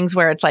those things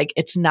where it's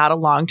it's not a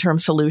long-term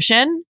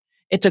solution.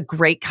 It's a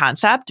great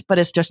concept, but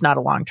it's just not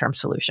a long-term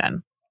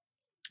solution.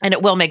 And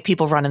it will make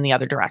people run in the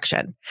other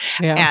direction.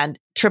 Yeah. And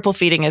triple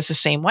feeding is the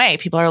same way.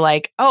 People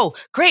are oh,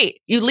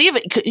 great. You leave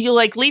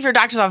your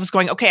doctor's office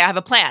going, okay, I have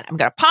a plan. I'm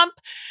going to pump,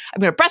 I'm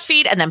going to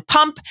breastfeed, and then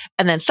pump,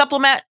 and then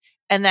supplement.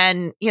 And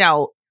then,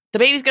 the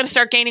baby's going to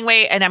start gaining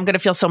weight and I'm going to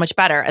feel so much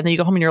better. And then you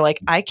go home and you're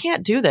I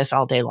can't do this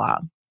all day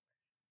long.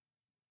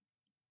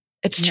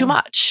 It's too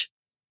much.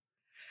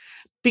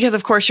 Because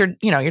of course your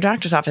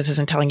doctor's office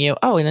isn't telling you,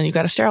 oh, and then you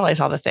got to sterilize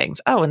all the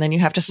things. Oh, and then you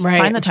have to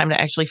find the time to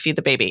actually feed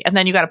the baby. And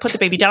then you got to put the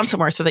baby down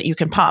somewhere so that you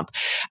can pump.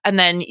 And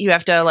then you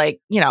have to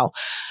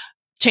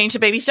change the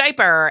baby's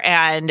diaper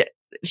and,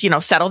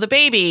 settle the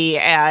baby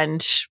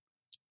and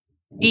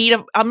eat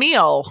a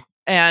meal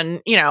and,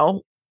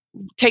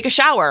 take a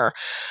shower.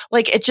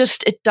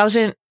 It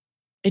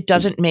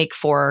doesn't make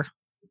for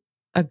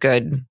a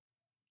good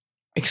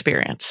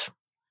experience.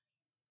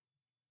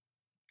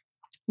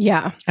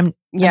 Yeah. I'm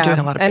doing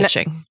a lot of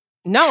bitching.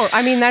 No,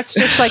 I mean, that's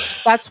just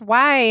that's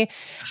why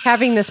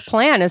having this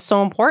plan is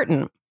so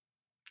important.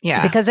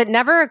 Yeah. Because it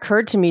never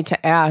occurred to me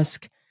to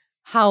ask,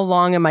 how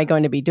long am I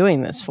going to be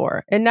doing this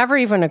for? It never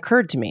even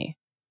occurred to me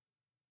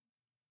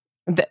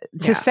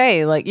to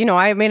say,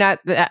 I mean,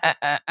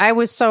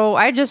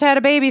 I just had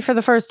a baby for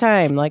the first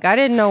time. I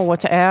didn't know what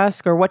to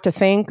ask or what to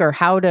think or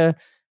how to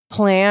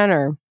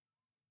plan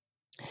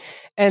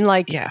and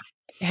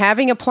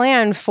having a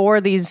plan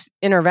for these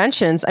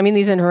interventions, I mean,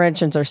 these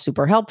interventions are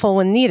super helpful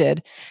when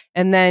needed.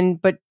 And then,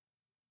 but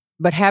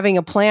having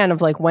a plan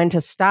of like when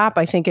to stop,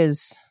 I think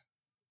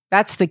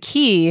that's the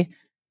key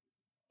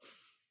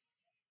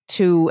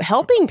to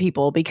helping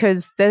people,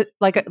 because that,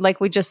 like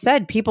we just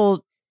said,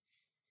 people,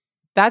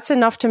 that's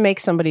enough to make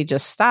somebody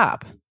just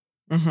stop.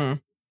 Mm-hmm.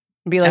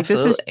 Be like,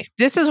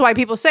 this is why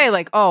people say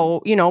like,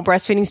 oh,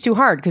 breastfeeding's too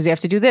hard because you have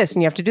to do this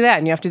and you have to do that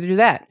and you have to do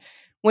that.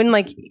 When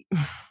like,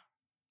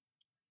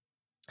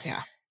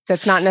 yeah,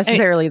 that's not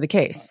necessarily the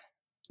case.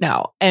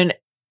 No. And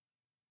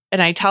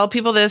I tell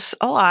people this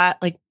a lot,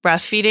 like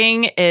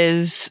breastfeeding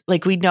is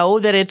like, we know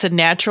that it's a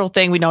natural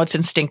thing. We know it's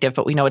instinctive,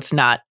 but we know it's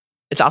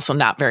also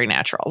not very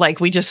natural. Like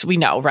we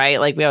know, right?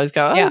 Like we always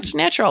go, it's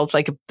natural. It's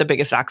like the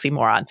biggest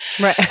oxymoron.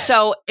 Right.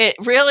 So it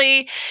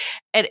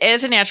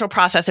is a natural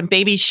process, and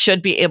babies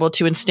should be able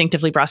to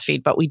instinctively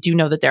breastfeed. But we do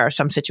know that there are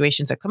some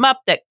situations that come up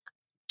that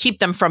keep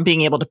them from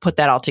being able to put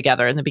that all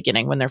together in the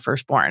beginning when they're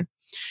first born.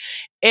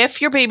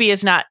 If your baby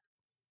is not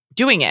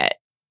doing it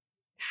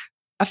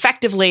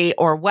effectively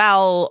or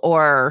well,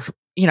 or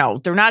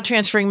they're not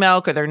transferring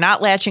milk, or they're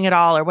not latching at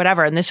all, or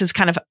whatever, and this is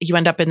kind of, you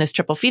end up in this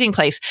triple feeding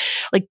place,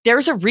 like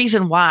there's a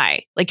reason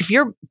why. Like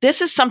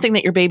this is something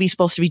that your baby's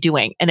supposed to be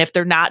doing, and if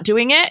they're not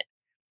doing it,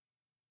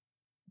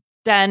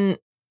 then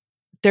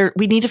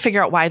we need to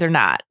figure out why they're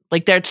not.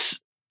 Like that's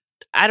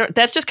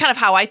just kind of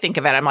how I think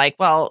of it. I'm like,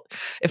 well,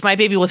 if my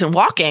baby wasn't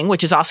walking,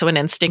 which is also an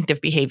instinctive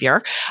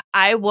behavior,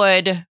 I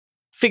would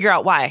figure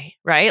out why,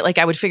 right? Like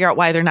I would figure out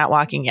why they're not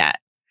walking yet.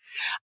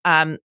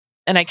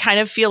 And I kind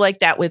of feel like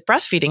that with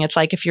breastfeeding. It's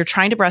like if you're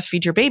trying to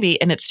breastfeed your baby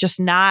and it's just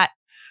not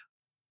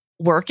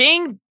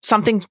working,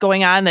 something's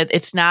going on that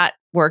it's not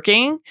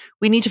working,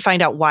 we need to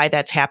find out why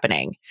that's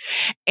happening.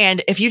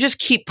 And if you just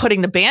keep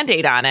putting the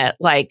Band-Aid on it,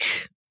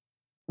 like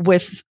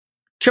with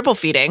triple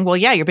feeding, well,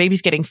 yeah, your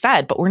baby's getting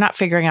fed, but we're not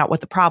figuring out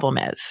what the problem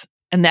is.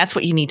 And that's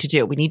what you need to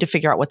do. We need to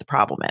figure out what the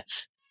problem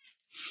is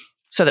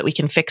so that we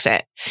can fix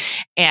it.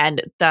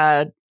 And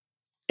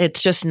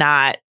it's just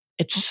not,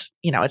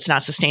 it's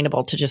not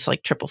sustainable to just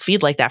like triple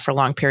feed like that for a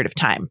long period of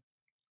time.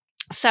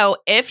 So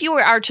if you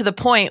are to the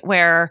point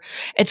where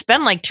it's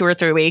been like 2 or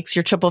 3 weeks,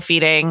 you're triple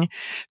feeding,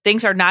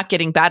 things are not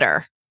getting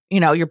better,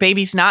 your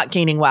baby's not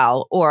gaining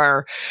well,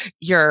 or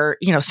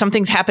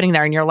something's happening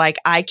there and you're like,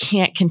 I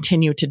can't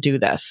continue to do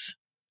this.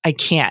 I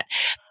can't.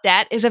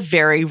 That is a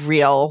very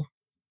real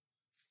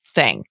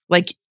thing.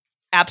 Like,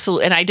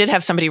 absolutely. And I did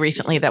have somebody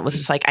recently that was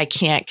just like, I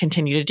can't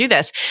continue to do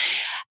this.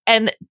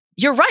 And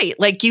you're right.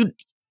 Like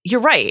you're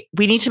right.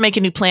 We need to make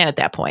a new plan at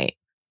that point.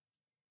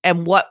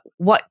 And what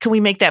can we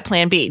make that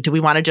plan be? Do we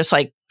want to just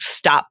like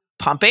stop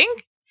pumping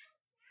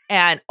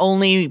and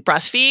only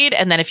breastfeed?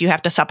 And then if you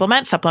have to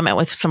supplement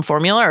with some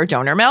formula or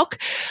donor milk,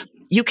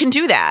 you can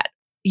do that.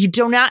 You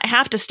do not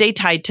have to stay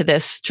tied to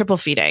this triple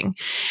feeding,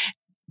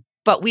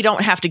 but we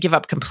don't have to give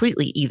up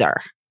completely either.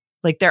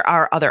 Like there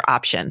are other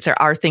options.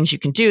 There are things you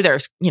can do.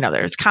 There's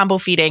combo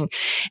feeding.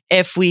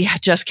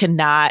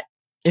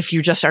 If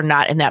you just are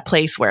not in that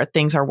place where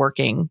things are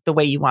working the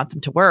way you want them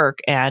to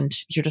work, and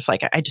you're just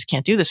like, I just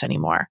can't do this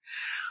anymore,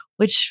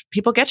 which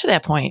people get to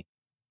that point.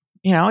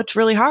 It's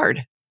really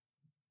hard.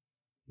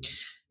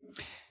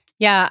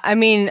 Yeah. I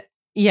mean,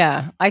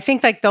 yeah, I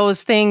think like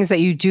those things that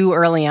you do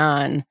early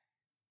on,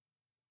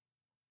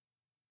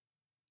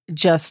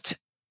 just,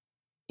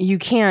 you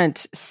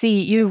can't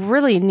see, you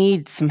really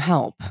need some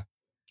help.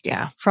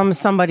 Yeah. From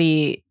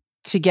somebody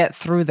to get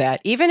through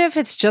that. Even if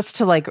it's just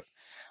to when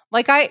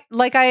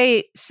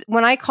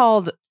I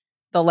called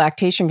the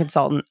lactation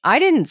consultant, I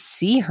didn't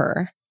see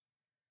her.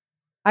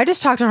 I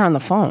just talked to her on the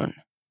phone.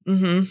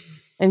 Mm-hmm.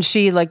 And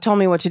she like told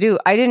me what to do.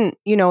 I didn't,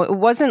 it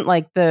wasn't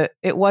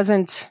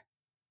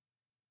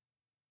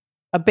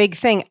a big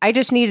thing. I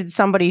just needed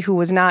somebody who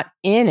was not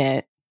in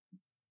it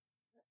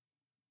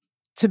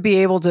to be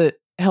able to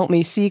help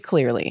me see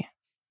clearly.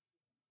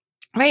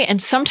 Right.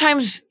 And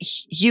sometimes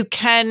you're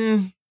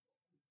doing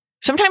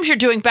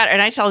better.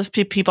 And I tell this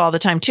to people all the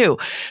time too.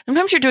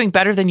 Sometimes you're doing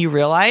better than you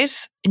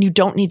realize, and you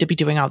don't need to be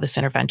doing all this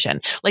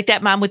intervention. Like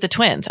that mom with the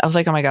twins. I was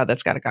like, oh my God,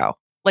 that's got to go.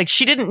 Like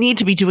she didn't need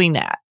to be doing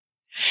that.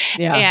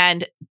 Yeah.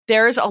 And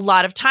there's a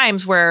lot of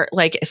times where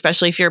like,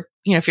 especially if your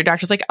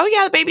doctor's like, oh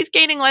yeah, the baby's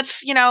gaining.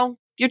 Let's,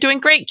 you're doing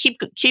great.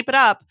 Keep it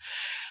up.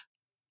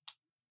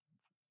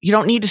 You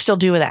don't need to still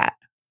do that.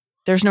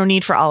 There's no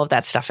need for all of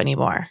that stuff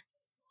anymore.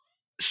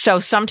 So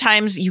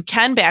sometimes you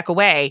can back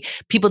away.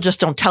 People just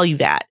don't tell you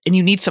that. And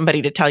you need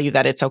somebody to tell you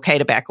that it's okay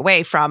to back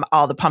away from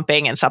all the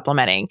pumping and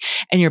supplementing,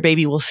 and your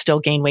baby will still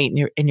gain weight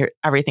and your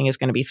everything is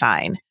going to be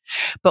fine.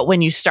 But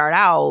when you start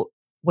out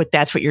with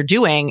that's what you're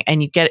doing,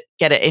 and you get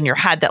it in your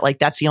head that like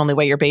that's the only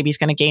way your baby's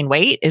going to gain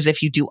weight is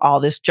if you do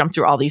all this, jump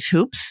through all these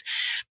hoops,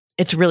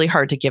 it's really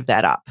hard to give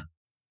that up.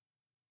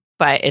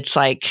 But it's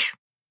like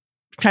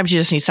sometimes you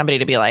just need somebody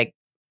to be like,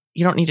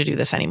 you don't need to do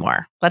this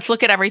anymore. Let's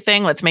look at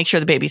everything. Let's make sure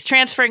the baby's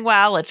transferring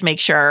well. Let's make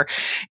sure,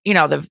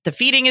 the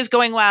feeding is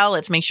going well.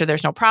 Let's make sure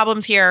there's no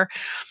problems here.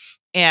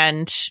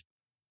 And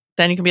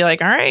then you can be like,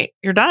 all right,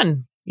 you're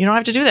done. You don't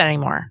have to do that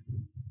anymore.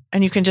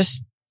 And you can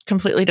just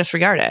completely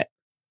disregard it.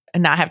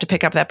 and not have to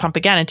pick up that pump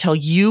again until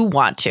you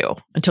want to,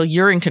 until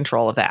you're in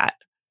control of that.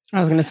 I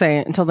was going to say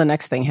until the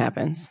next thing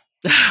happens.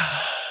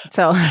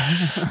 So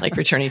like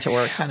returning to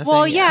work kind of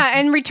well, thing. Yeah.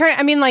 And return.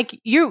 I mean, like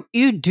you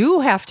do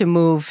have to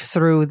move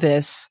through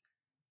this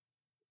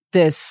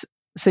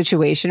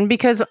situation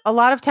because a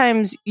lot of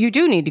times you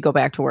do need to go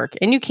back to work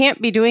and you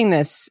can't be doing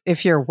this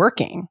if you're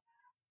working.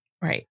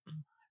 Right.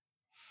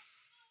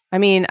 I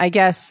mean, I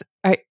guess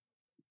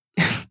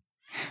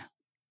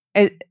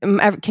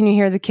can you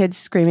hear the kids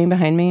screaming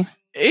behind me?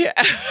 Yeah.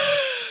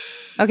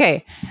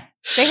 Okay.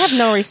 They have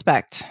no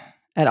respect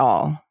at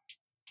all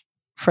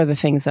for the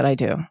things that I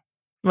do.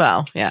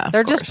 Well, yeah.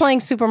 They're just playing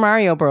Super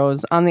Mario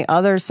Bros. On the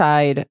other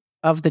side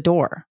of the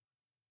door.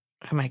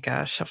 Oh my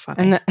gosh, so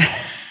funny. And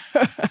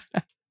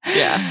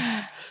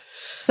yeah.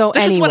 So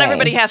this is what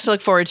everybody has to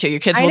look forward to. Your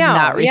kids will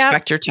not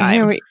respect your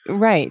time.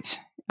 Right.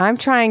 I'm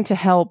trying to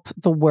help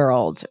the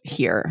world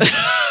here.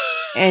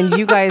 And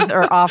you guys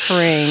are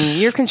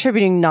you're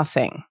contributing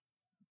nothing.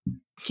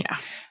 Yeah.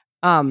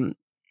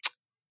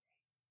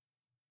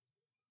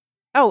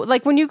 Oh,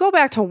 like when you go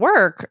back to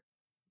work,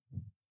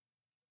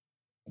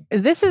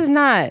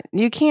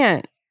 you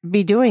can't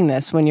be doing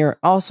this when you're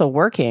also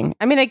working.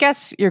 I mean, I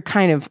guess you're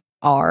kind of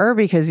are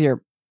because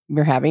you're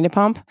having to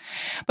pump.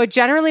 But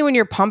generally when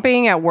you're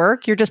pumping at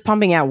work, you're just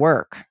pumping at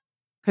work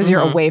because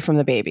you're away from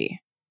the baby.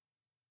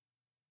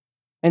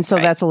 And so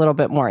that's a little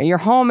bit more. You're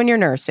home and you're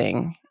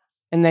nursing,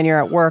 and then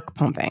you're at work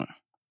pumping.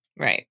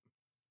 Right.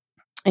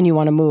 And you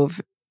want to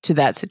move to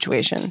that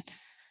situation.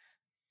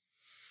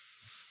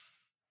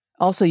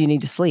 Also, you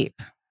need to sleep.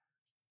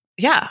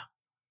 Yeah.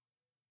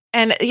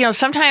 And,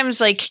 sometimes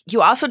like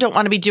you also don't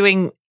want to be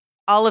doing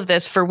all of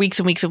this for weeks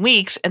and weeks and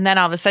weeks. And then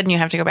all of a sudden you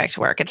have to go back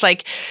to work. It's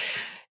like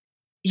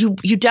you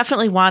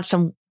definitely want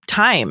some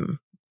time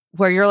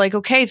where you're like,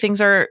 okay,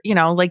 things are,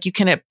 like you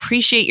can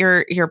appreciate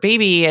your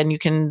baby and you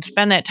can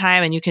spend that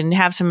time and you can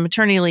have some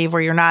maternity leave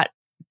where you're not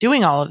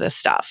doing all of this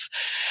stuff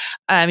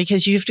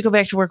because you have to go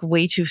back to work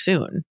way too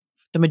soon.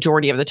 The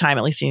majority of the time,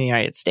 at least in the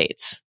United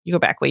States, you go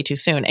back way too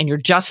soon and you're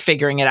just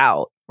figuring it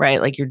out, right?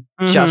 Like you're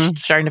just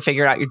starting to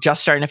figure it out. You're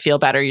just starting to feel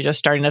better. You're just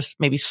starting to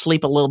maybe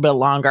sleep a little bit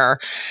longer.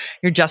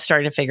 You're just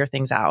starting to figure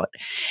things out.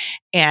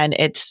 And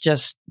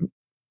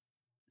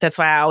that's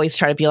why I always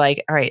try to be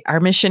like, all right, our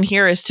mission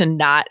here is to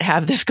not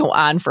have this go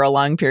on for a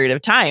long period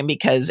of time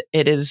because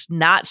it is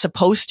not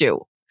supposed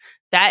to.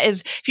 That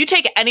is, if you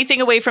take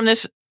anything away from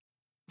this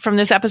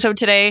episode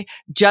today,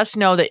 just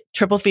know that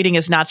triple feeding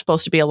is not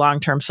supposed to be a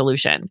long-term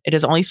solution. It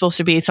is only supposed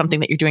to be something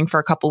that you're doing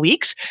for a couple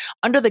weeks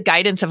under the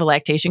guidance of a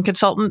lactation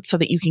consultant so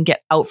that you can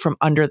get out from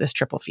under this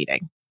triple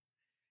feeding.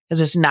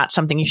 Because it's not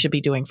something you should be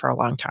doing for a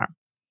long term.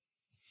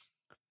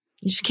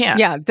 You just can't.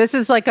 Yeah, this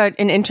is like an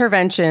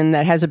intervention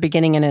that has a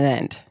beginning and an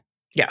end.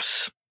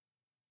 Yes.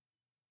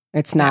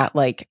 It's not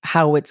like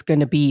how it's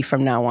going to be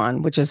from now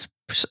on, which is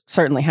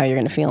certainly how you're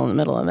going to feel in the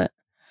middle of it.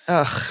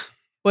 Ugh.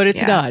 But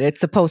it's not. It's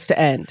supposed to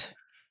end.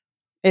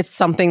 It's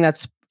something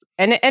that's,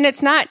 and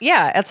it's not,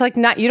 it's like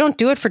not, you don't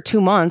do it for 2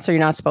 months or you're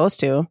not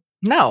supposed to.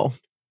 No.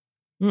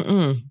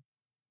 You're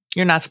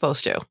not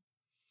supposed to.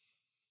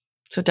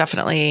 So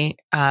definitely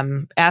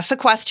ask the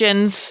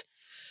questions.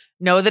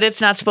 Know that it's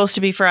not supposed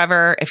to be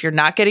forever. If you're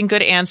not getting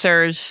good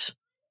answers,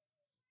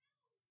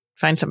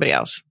 find somebody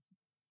else.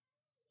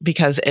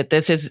 Because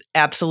this is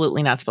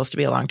absolutely not supposed to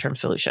be a long-term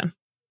solution.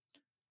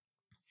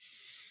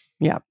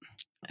 Yeah.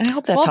 And I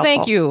hope that's helpful.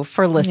 Thank you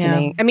for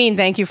listening. Yeah. I mean,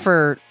 thank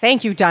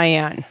you,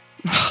 Diane,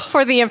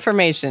 for the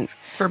information.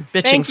 For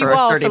bitching for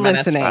 30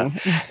 minutes. Listening.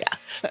 Yeah.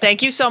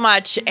 Thank you so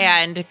much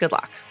and good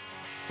luck.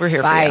 We're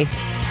here for you. Bye.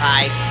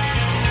 Bye.